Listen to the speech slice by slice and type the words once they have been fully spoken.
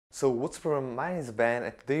So what's up everyone, my name is Ben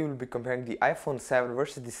and today we'll be comparing the iPhone 7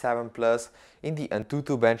 versus the 7 Plus in the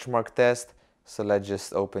Antutu benchmark test. So let's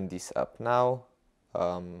just open this up now.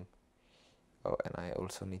 Oh, and I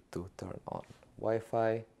also need to turn on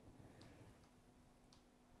Wi-Fi.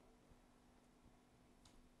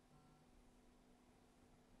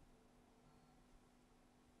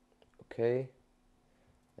 Okay,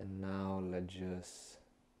 and now let's just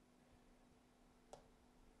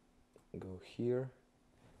go here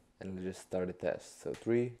and let's just start the test. So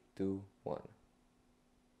 3, 2, 1.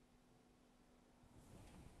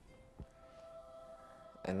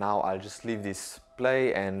 And now I'll just leave this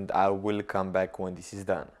play and I will come back when this is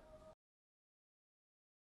done.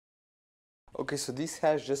 Okay, so this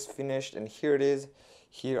has just finished and here it is.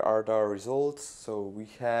 Here are the results. So we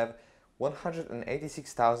have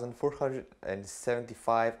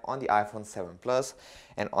 186,475 on the iPhone 7 Plus,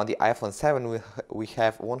 and on the iPhone 7 we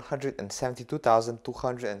have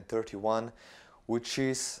 172,231, which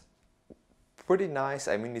is pretty nice.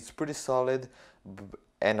 I mean, it's pretty solid,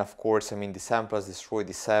 and of course, I mean, the 7 Plus destroyed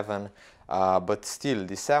the 7, but still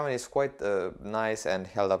the 7 is quite nice and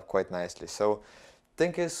held up quite nicely. So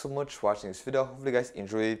thank you so much for watching this video. Hopefully you guys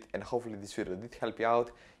enjoyed it and hopefully this video did help you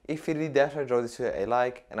out. If you did, definitely enjoy this video a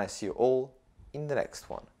like, and I see you all in the next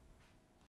one.